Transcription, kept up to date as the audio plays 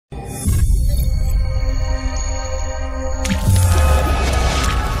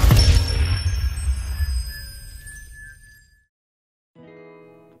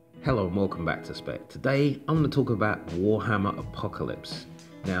Hello and welcome back to Spekd. Today I'm going to talk about Warhammer Apocalypse.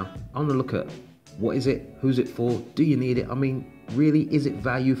 Now I'm going to look at what is it, who's it for, do you need it, really is it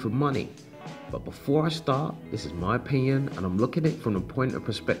value for money? But before I start, this is my opinion and I'm looking at it from the point of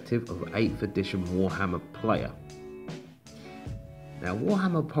perspective of an 8th edition Warhammer player. Now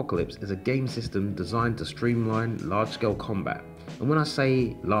Warhammer Apocalypse is a game system designed to streamline large-scale combat, and when I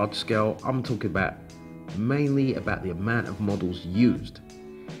say large-scale I'm talking about mainly about the amount of models used.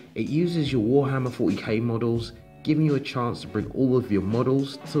 It uses your Warhammer 40k models, giving you a chance to bring all of your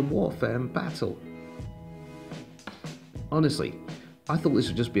models to warfare and battle. Honestly, I thought this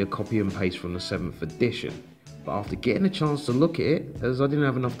would just be a copy and paste from the 7th edition, but after getting a chance to look at it, as I didn't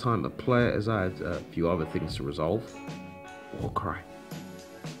have enough time to play it as I had a few other things to resolve, cry.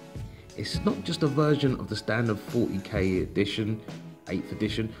 It's not just a version of the standard 40k edition, 8th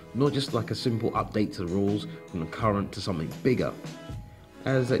edition, not just like a simple update to the rules from the current to something bigger,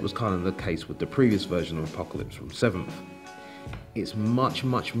 as it was kind of the case with the previous version of Apocalypse from 7th. It's much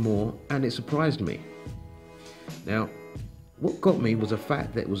more, and it surprised me. Now, what got me was the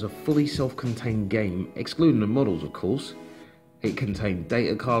fact that it was a fully self-contained game, excluding the models of course. It contained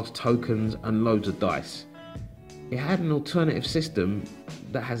data cards, tokens, and loads of dice. It had an alternative system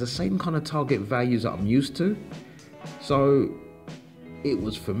that has the same kind of target values that I'm used to, so it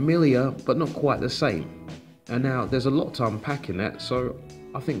was familiar but not quite the same. And now there's a lot to unpack in that, so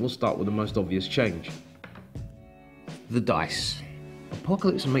I think we'll start with the most obvious change. The dice.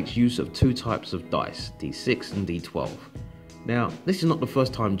 Apocalypse makes use of two types of dice, D6 and D12. Now, this is not the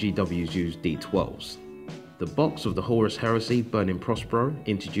first time GW's used D12s. The box of the Horus Heresy, Burning Prospero,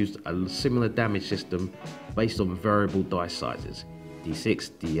 introduced a similar damage system based on variable dice sizes,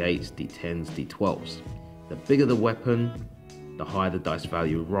 D6, D8s, D10s, D12s. The bigger the weapon, the higher the dice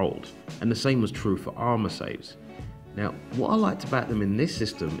value rolled, and the same was true for armor saves. Now, what I liked about them in this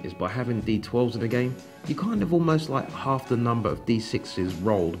system is by having D12s in the game, you kind of almost like half the number of D6s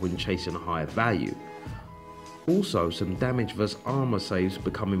rolled when chasing a higher value. Also, some damage versus armor saves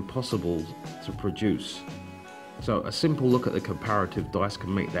become impossible to produce. So a simple look at the comparative dice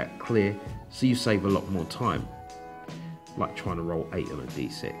can make that clear, so you save a lot more time, like trying to roll 8 on a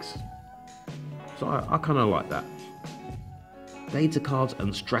D6. So I kind of like that. Data cards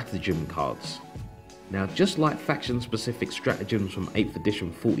and stratagem cards. Now, just like faction-specific stratagems from 8th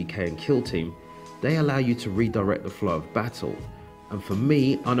edition 40k and Kill Team, they allow you to redirect the flow of battle. And for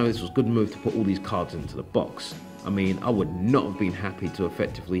me, I know this was a good move to put all these cards into the box. I would not have been happy to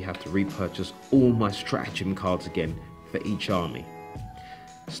effectively have to repurchase all my stratagem cards again for each army.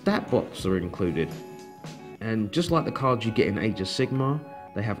 Stat boxes are included, and just like the cards you get in Age of Sigmar,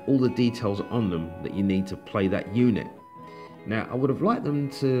 they have all the details on them that you need to play that unit. Now, I would have liked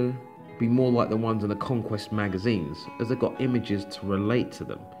them to be more like the ones in the Conquest magazines, as they've got images to relate to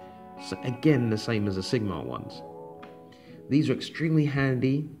them. So again, the same as the Sigmar ones. These are extremely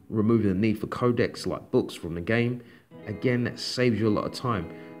handy, removing the need for codex like books from the game. Again, that saves you a lot of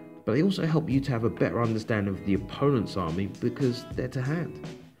time. But they also help you to have a better understanding of the opponent's army because they're to hand.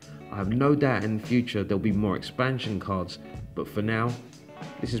 I have no doubt in the future there'll be more expansion cards, but for now,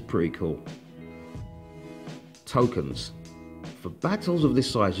 this is pretty cool. Tokens. For battles of this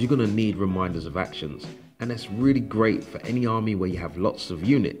size, you're going to need reminders of actions, and that's really great for any army where you have lots of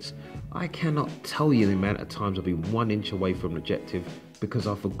units. I cannot tell you the amount of times I've been 1 inch away from an objective because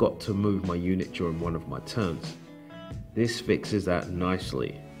I forgot to move my unit during one of my turns. This fixes that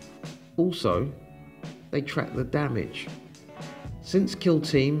nicely. Also, they track the damage. Since Kill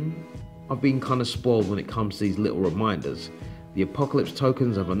Team, I've been kind of spoiled when it comes to these little reminders. The Apocalypse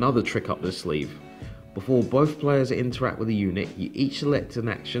tokens have another trick up the sleeve. Before both players interact with a unit, you each select an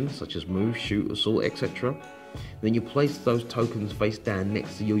action such as move, shoot, assault, etc. Then you place those tokens face down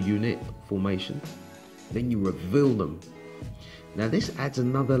next to your unit formation. Then you reveal them. Now this adds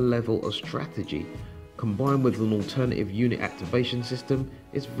another level of strategy. Combined with an alternative unit activation system,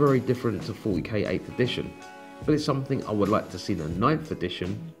 it's very different to 40k 8th edition. But it's something I would like to see in the 9th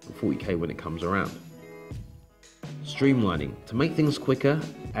edition of 40k when it comes around. Streamlining. To make things quicker,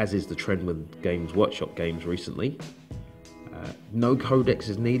 as is the trend with Games Workshop games recently, no codex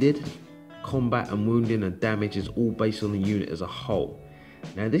is needed. Combat and wounding and damage is all based on the unit as a whole.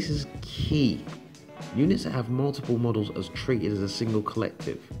 Now this is key. Units that have multiple models are treated as a single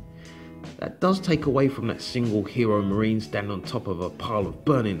collective. That does take away from that single hero marine standing on top of a pile of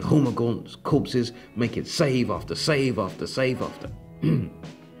burning Hormagaunts corpses, making save after save after save after.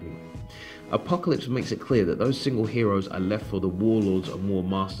 Apocalypse makes it clear that those single heroes are left for the warlords and war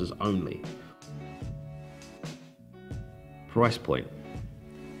masters only. Price point.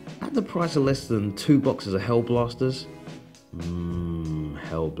 At the price of less than 2 boxes of Hellblasters,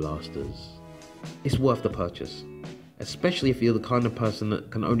 Hellblasters. It's worth the purchase, especially if you're the kind of person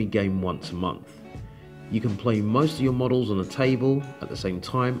that can only game once a month. You can play most of your models on a table at the same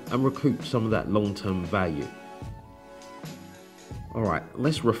time and recoup some of that long-term value. Alright,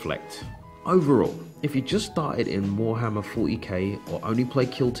 let's reflect. Overall, if you just started in Warhammer 40k or only play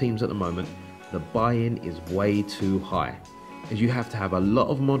kill teams at the moment, the buy-in is way too high, as you have to have a lot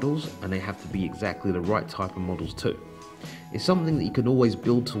of models and they have to be exactly the right type of models too. It's something that you can always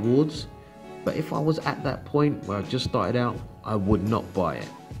build towards, but if I was at that point where I just started out, I would not buy it.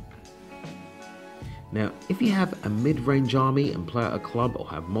 Now, if you have a mid-range army and play at a club or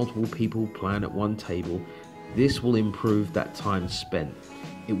have multiple people playing at one table, this will improve that time spent.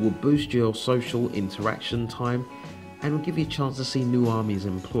 It will boost your social interaction time and will give you a chance to see new armies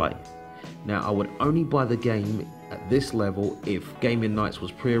in play. Now, I would only buy the game at this level if gaming nights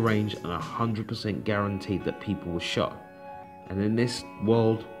was pre-arranged and 100% guaranteed that people were shot. And in this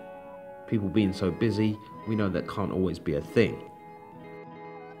world, people being so busy, we know that can't always be a thing.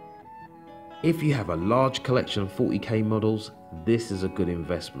 If you have a large collection of 40k models, this is a good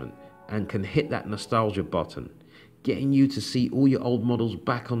investment and can hit that nostalgia button, getting you to see all your old models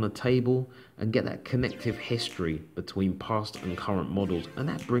back on the table and get that connective history between past and current models, and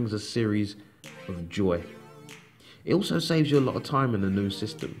that brings a series of joy. It also saves you a lot of time in the new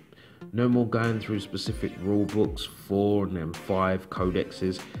system. No more going through specific rule books, 4 and then 5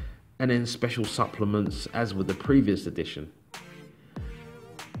 codexes, and then special supplements as with the previous edition.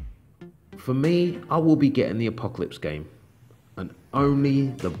 For me, I will be getting the Apocalypse game, and only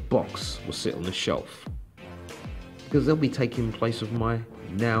the box will sit on the shelf, because they'll be taking place of my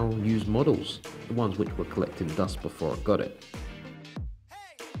now used models, the ones which were collecting dust before I got it.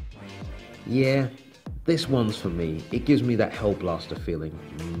 Yeah, this one's for me. It gives me that Hellblaster feeling.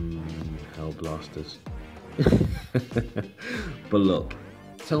 Hellblasters. But look,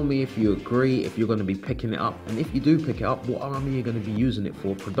 tell me if you agree, if you're going to be picking it up, and if you do pick it up, what army you're going to be using it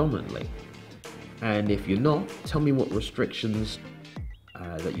for predominantly. And if you're not, tell me what restrictions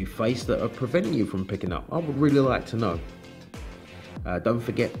that you face that are preventing you from picking up. I would really like to know. Don't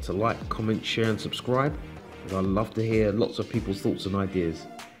forget to like, comment, share and subscribe, because I love to hear lots of people's thoughts and ideas.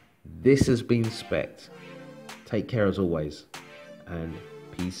 This has been Spekd. Take care as always, and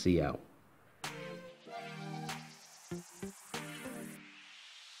PC out.